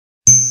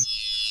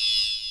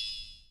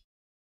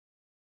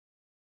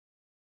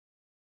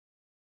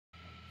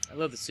I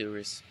love the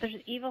sewers. There's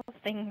evil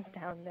things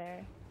down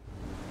there.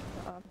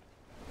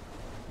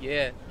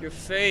 Yeah, your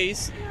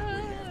face.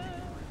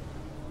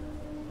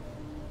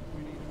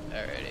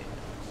 Alrighty.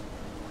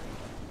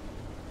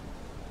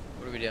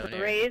 What are we doing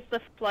here? Raise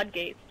the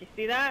floodgates. Do you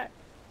see that?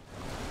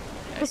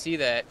 I see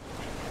that.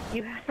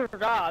 You have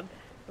Rob.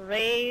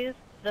 Raise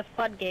the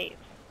floodgates.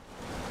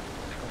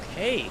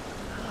 Okay.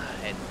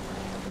 God.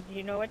 Do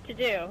you know what to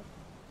do?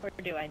 Or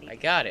do I need I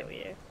got to it. show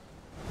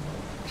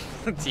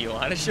you? Do you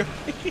want to show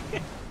me?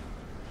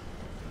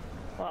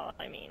 Well,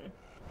 I mean,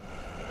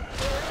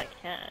 I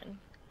can.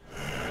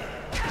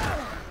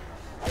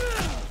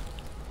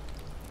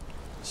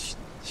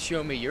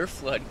 Show me your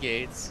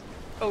floodgates.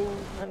 Oh.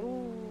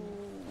 Ooh.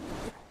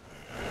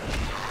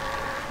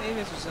 Hey,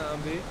 Mr.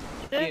 Zombie.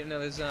 Need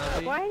another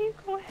zombie. Why do you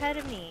go ahead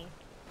of me?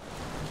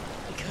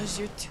 Because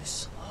you're too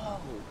slow.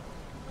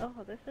 Oh,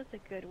 this is a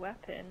good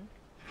weapon.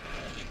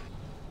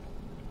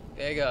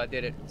 There you go. I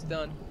did it. It's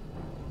done.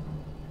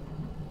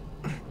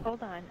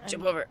 Hold on.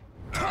 Jump over.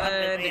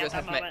 And there goes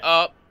half my. moment.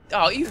 Oh,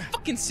 are you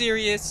fucking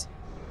serious?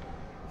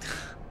 You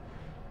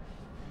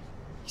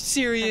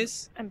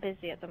serious? I'm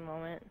busy at the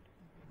moment.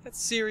 That's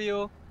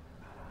cereal.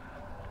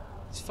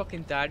 He's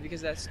fucking died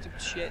because of that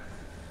stupid shit.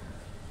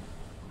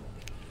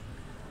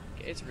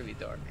 Okay, it's really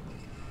dark.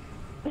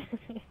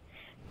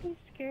 I'm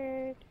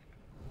scared.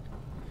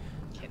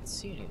 Can't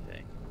see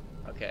anything.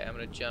 Okay, I'm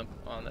gonna jump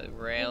on the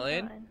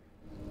railing. Hold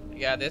on. I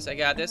got this. I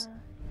got this.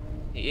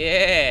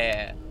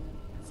 Yeah.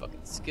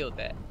 Fucking skilled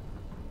that.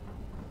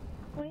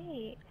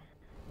 Wait.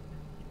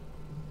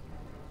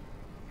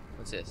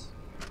 What's this?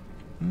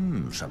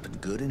 Something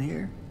good in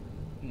here?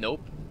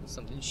 Nope.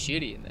 Something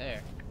shitty in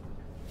there.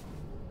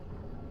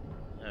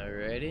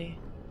 Alrighty.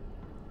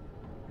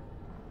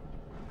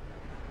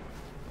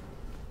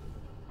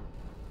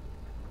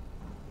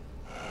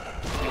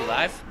 You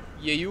alive?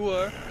 Yeah, you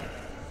are.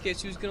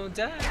 Guess who's gonna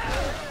die?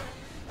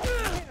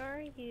 Where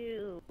are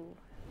you?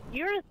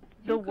 You're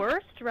the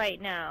worst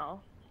right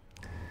now.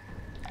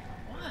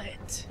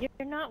 What?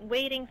 You're not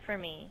waiting for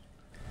me.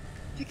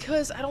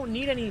 Because I don't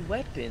need any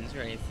weapons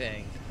or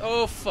anything.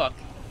 Oh, fuck.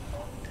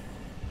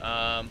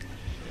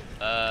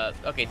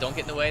 Okay, don't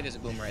get in the way. There's a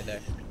boom right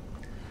there.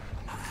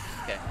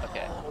 Okay,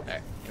 okay.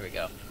 Alright, here we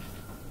go.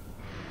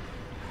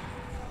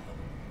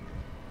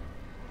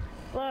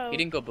 Hello? He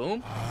didn't go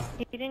boom?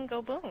 He didn't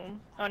go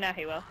boom. Oh, now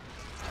he will.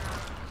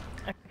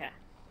 Okay.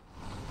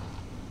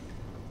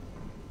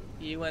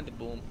 He went to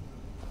boom.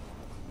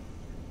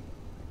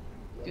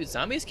 Dude,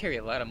 zombies carry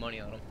a lot of money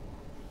on them.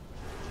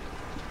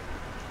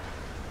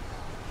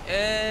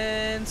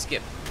 And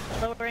skip.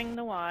 Lowering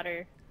the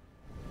water.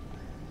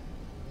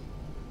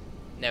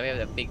 Now we have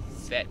that big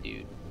fat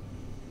dude.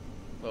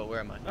 Well, where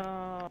am I?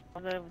 Oh,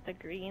 the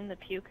green, the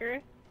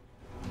puker.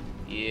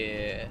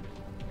 Yeah.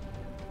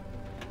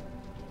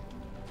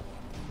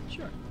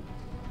 Sure.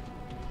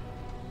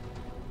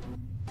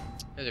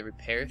 There's a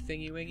repair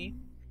thingy wingy.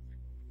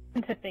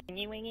 The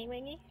thingy wingy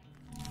wingy.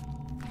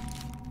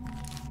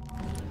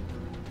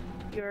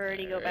 You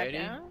already go back Alrighty.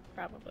 down?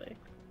 Probably.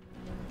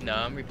 No,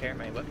 I'm repairing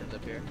my weapons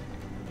up here.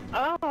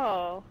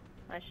 Oh,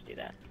 I should do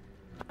that.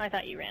 I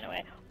thought you ran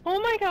away. Oh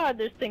my god,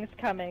 there's things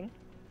coming.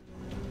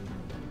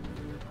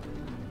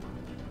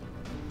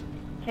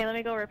 Okay, let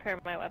me go repair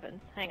my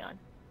weapons. Hang on.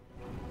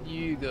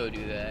 You go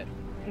do that.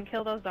 And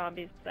kill those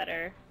zombies that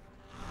are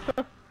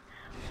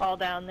all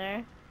down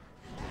there.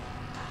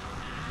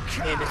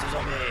 Hey, Mr.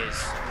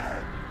 Zombies.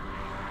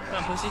 Come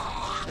on, pussy.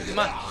 Come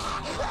on.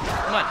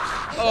 Come on.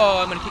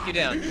 Oh, I'm gonna kick you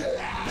down.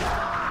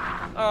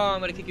 Oh, I'm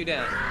gonna kick you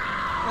down.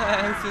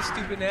 I feel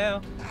stupid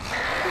now.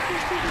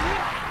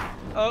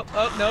 Oh,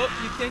 oh, no,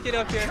 you can't get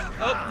up here.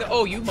 Oh, no.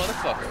 Oh, you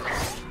motherfucker.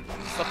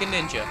 Fucking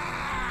ninja.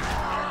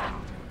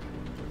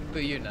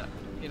 But you're not.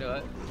 You know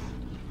what?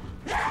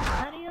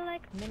 How do you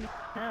like me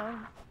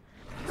now?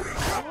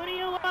 What do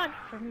you want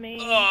from me?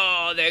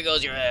 Oh, there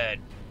goes your head.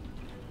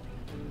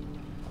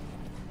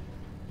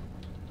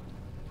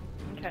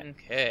 Okay.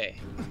 Okay.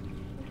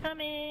 I'm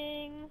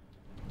coming.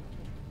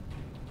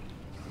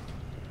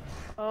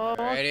 Oh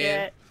Alrighty.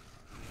 shit.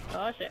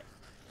 Oh shit.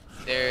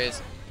 There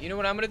is. You know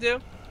what I'm gonna do?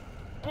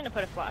 I'm gonna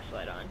put a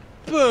flashlight on.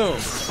 Boom.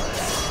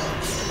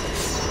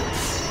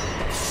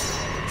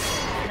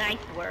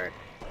 Nice work.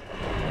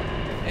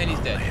 And he's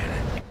dead.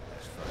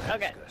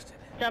 Okay.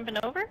 Jumping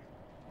over?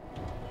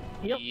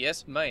 Yep.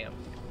 Yes, ma'am.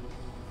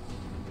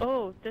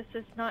 Oh, this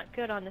is not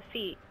good on the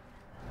feet.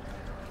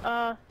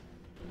 That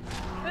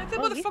Oh,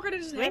 motherfucker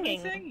he's doesn't have swinging.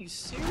 anything? You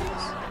serious?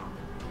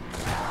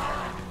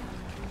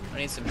 I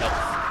need some help.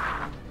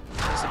 I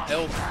need some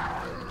help.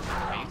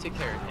 Alright, you take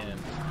care of him.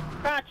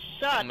 Crotch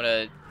shot. I'm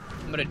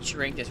gonna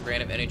drink this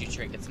random energy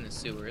drink that's in the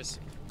sewers.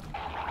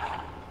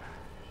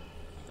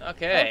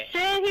 Okay. Oh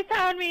shit, he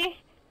found me!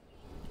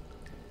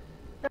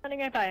 Running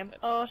right by him.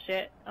 Oh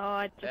shit. Oh,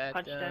 I just That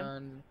punched him.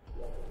 done.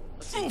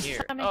 What's in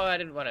here? Tommy. Oh, I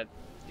didn't want to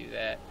do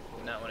that.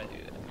 Did not want to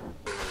do that.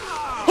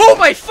 Oh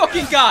my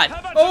fucking god!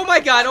 Oh my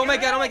god! Oh my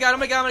god! Oh my god! Oh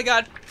my god! Oh my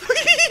god!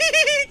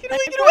 Get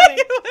away! Get away!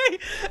 Get away!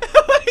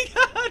 Oh my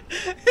god!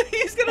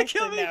 He's gonna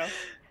kill Actually, me! no.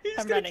 He's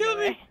I'm gonna running kill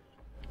away. me!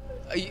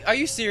 Are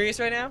you serious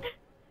right now?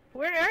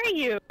 Where are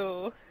you?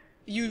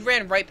 You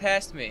ran right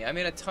past me. I'm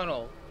in a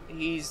tunnel.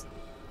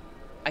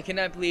 I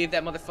cannot believe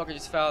that motherfucker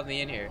just followed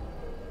me in here.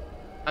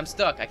 I'm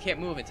stuck. I can't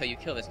move until you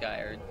kill this guy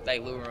or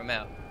like lure him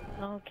out.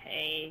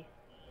 Okay.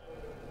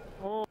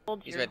 Hold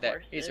He's your right there.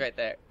 horses. He's right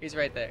there. He's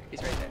right there.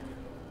 He's right there.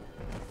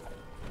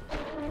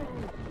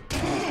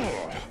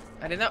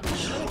 I did not.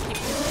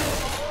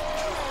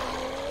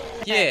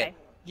 Yeah. Okay.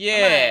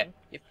 Yeah.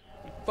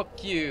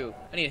 Fuck you.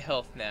 I need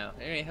health now.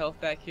 Any health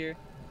back here?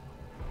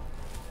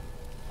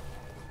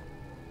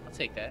 I'll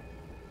take that.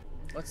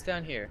 What's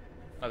down here?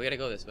 Oh, we gotta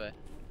go this way.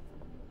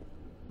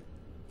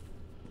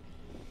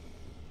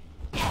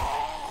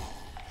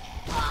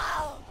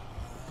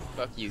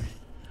 Fuck you.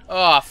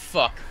 Oh,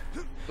 fuck.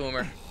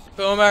 Boomer.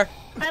 Boomer.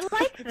 I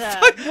like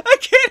that. Fuck, I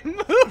can't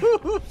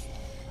move.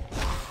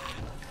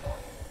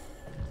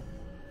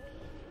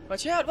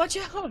 Watch out, watch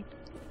out.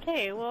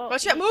 Okay, well.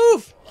 Watch out,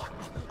 move.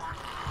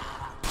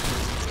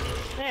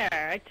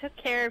 There, I took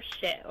care of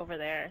shit over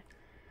there.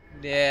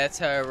 Yeah, that's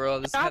how I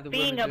roll. Just have Stop the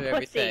being women a do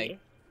everything.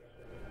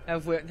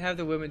 pussy. Have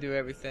the women do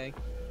everything.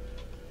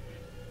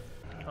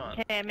 Come on.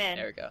 Okay, I'm in.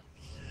 There we go.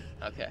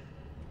 Okay.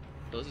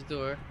 Close the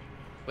door.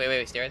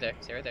 Wait. Stay right there.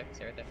 Stay right there.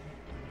 Stay right there.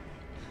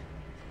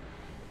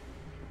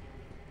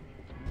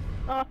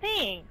 Oh,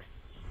 thanks.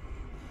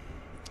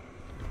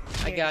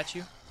 I got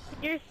you.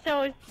 You're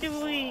so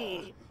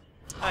sweet.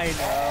 I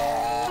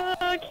know.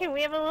 Oh, can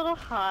we have a little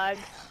hug?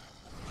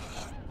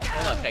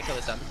 Hold on, can I kill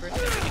this zombie first?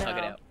 Then we can hug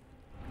it No. out.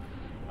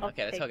 I'll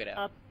Okay, let's take hug it out.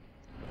 up.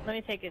 Let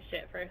me take his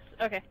shit first.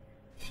 Okay.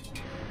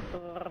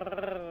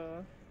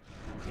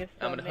 You're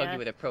so I'm gonna hug you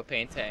with a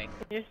propane tank.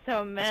 You're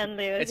so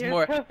manly with It's your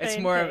more.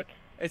 propane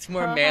It's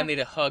more manly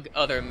to hug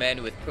other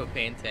men with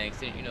propane tanks.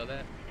 Didn't you know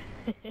that?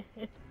 tank.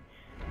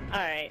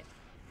 Alright.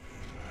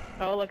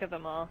 Oh, look at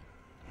them all.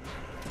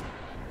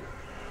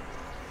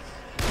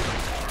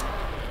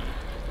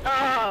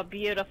 Oh,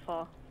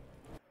 beautiful.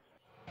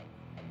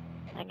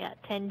 I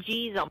got 10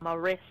 G's on my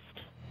wrist.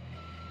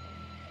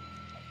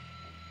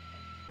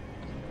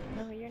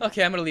 No, you're not.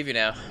 Okay, I'm gonna leave you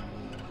now.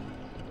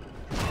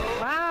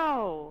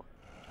 Wow.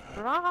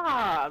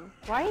 Rob,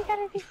 why you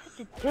gotta be such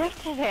a dick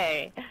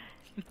today?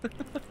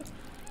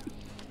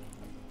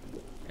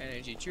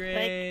 Energy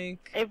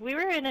drink. If we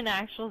were in an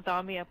actual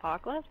zombie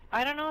apocalypse,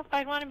 I don't know if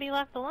I'd want to be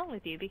left alone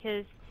with you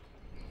because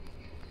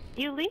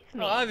you leave me.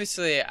 Well,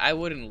 obviously, I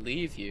wouldn't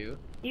leave you.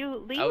 You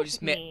leave I would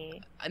just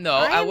me. No,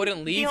 I I'm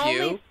wouldn't leave the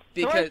you only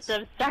because.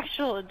 source of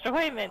sexual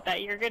enjoyment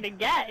that you're gonna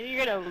get.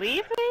 You're gonna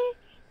leave me?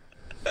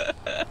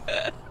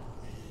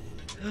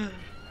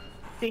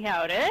 See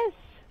how it is?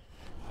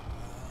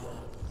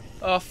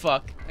 Oh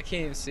fuck! I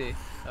can't even see.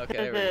 Okay,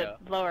 there we go.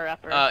 Lower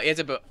upper. It's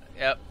a book.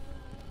 Yep.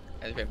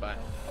 That's right by.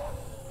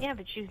 Yeah,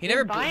 but you He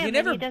never. by him He and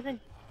never. he doesn't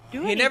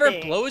do He anything. never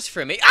blows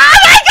for me. Oh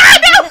my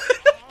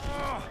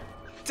god!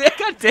 No!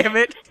 God damn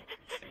it!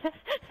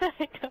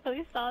 I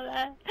totally saw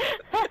that.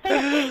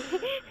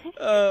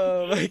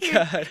 Oh my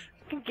god.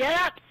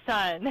 Get up,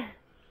 son.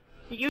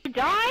 You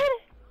died?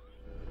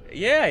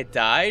 Yeah, I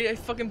died. I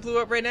fucking blew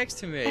up right next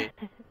to me.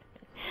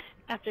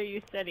 After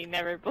you said he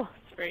never blows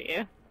for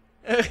you.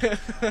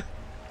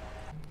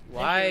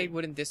 Why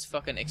wouldn't this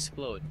fucking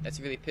explode? That's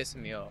really pissing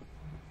me off.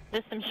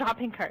 There's some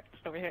shopping carts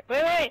over here.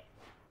 Wait!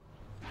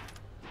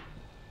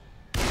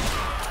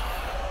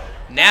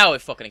 Now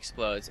it fucking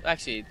explodes.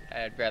 Actually,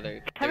 I'd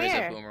rather Come there is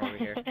here. a boomer over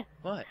here.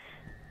 What?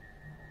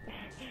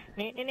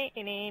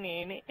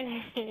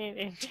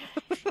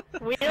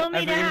 Wheel me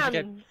I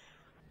down!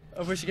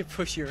 I wish I could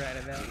push you around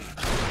in that.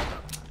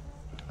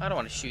 I don't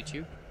want to shoot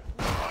you.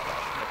 I'm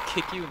gonna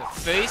kick you in the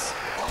face.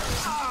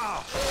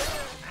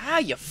 Ah,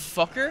 you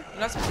fucker! You're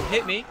not supposed to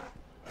hit me.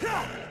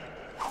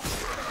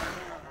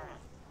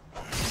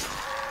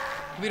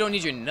 We don't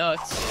need your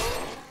nuts.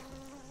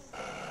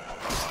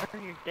 Or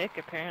your dick,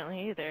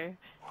 apparently, either.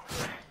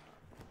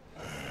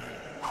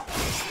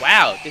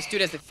 Wow, this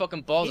dude has the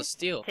fucking balls of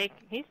steel.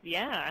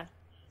 Yeah.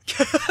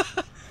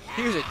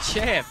 He was a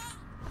champ.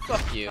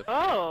 Fuck you.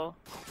 Oh.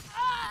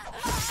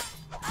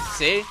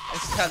 See?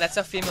 That's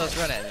how females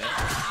run at me.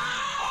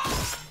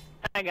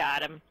 I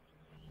got him.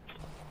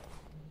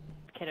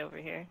 Get over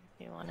here.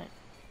 You want it?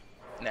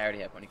 Nah, I already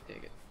have one. You can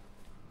take it.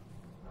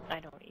 I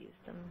don't use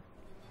them.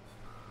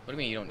 What do you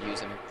mean you don't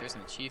use them? There's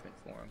an achievement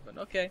for them. But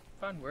okay,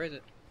 fine. Where is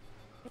it?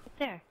 It's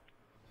there.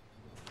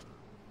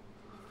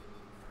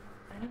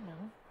 I don't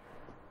know.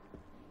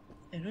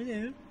 I don't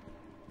know.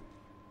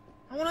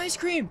 I want ice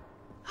cream!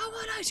 I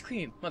want ice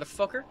cream,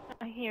 motherfucker!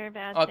 I hear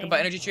bad Oh, I things. can buy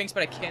energy drinks,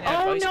 but I can't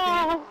have Oh ice cream.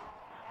 no!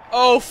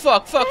 Oh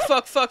fuck! Fuck!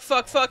 Fuck! Fuck!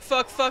 Fuck! Fuck!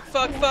 Fuck! Fuck!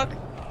 Fuck! Fuck!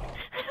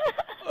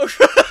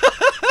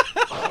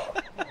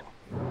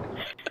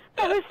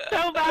 That was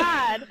so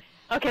bad.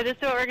 Okay, this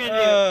is what we're gonna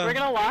do. We're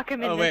gonna lock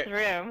him in this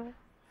room.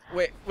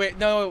 Wait,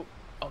 no.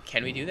 Oh,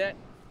 can we do that?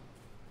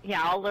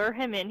 Yeah, I'll lure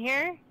him in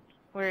here.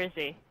 Where is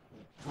he?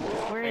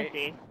 Where is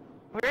he?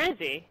 Where is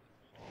he?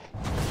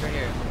 Right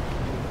here.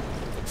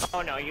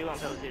 Oh no, you won't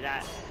be able to do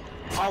that.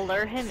 I'll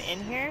lure him in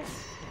here.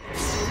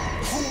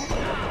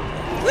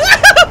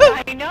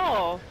 I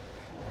know.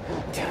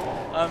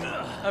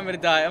 I'm gonna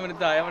die. I'm gonna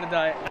die. I'm gonna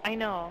die. I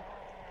know.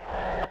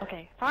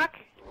 Okay, fuck.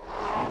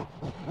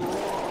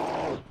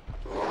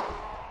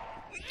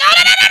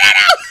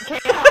 Okay,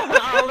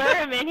 I'll lure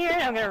him in here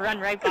and I'm gonna run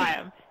right by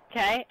him.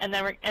 Okay, and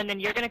then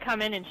you're gonna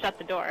come in and shut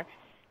the door,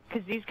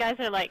 cause these guys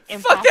are like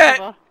impossible.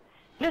 Fuck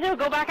that! No,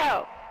 go back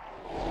out.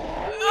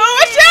 Oh,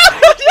 watch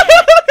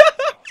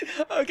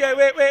out! Okay,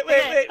 wait. Wait.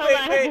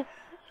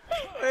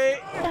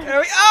 There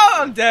we. Oh,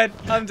 I'm dead.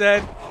 I'm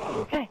dead.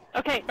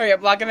 Okay. Hurry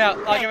up, lock him out.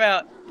 Lock him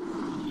out.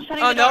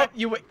 Shutting Oh the no, door.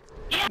 you wait.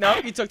 No,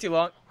 you took too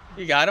long.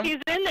 You got him.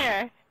 He's in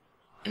there.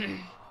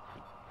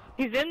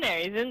 He's in there.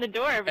 He's in the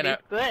door, but he's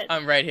good.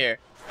 I'm right here.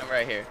 I'm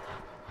right here.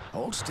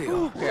 Hold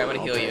still. Here, I'm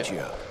gonna heal you.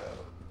 Up.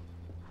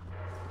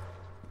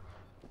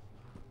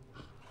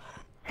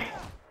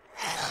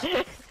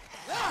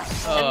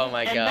 Oh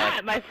my and god.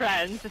 that, my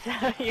friends, is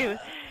how you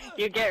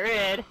get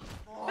rid.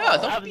 No,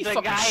 don't be the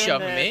fucking guy in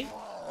shoving the- me.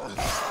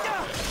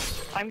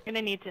 I'm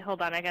gonna need to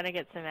hold on. I gotta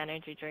get some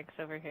energy drinks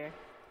over here.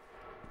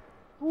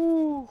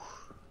 Ooh.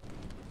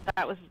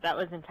 That was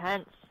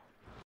intense.